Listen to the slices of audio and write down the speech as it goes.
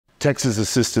Texas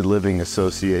Assisted Living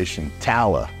Association,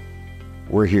 TALA.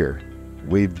 We're here.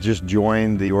 We've just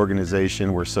joined the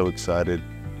organization. We're so excited.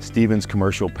 Stevens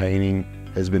Commercial Painting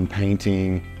has been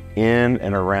painting in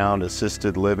and around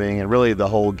assisted living and really the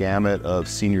whole gamut of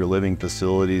senior living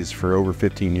facilities for over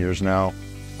 15 years now.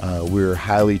 We're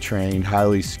highly trained,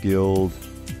 highly skilled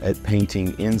at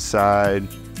painting inside,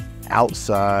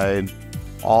 outside,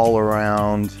 all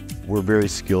around. We're very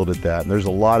skilled at that. And there's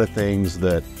a lot of things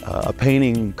that a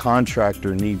painting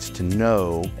contractor needs to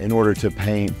know in order to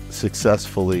paint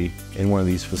successfully in one of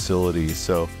these facilities.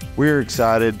 So we're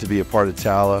excited to be a part of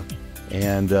TALA,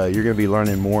 and you're going to be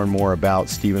learning more and more about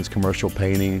Stevens Commercial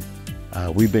Painting.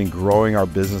 We've been growing our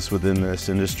business within this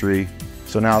industry,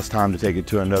 so now it's time to take it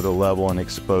to another level and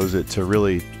expose it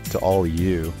to all of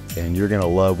you. And you're going to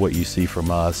love what you see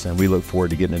from us, and we look forward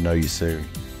to getting to know you soon.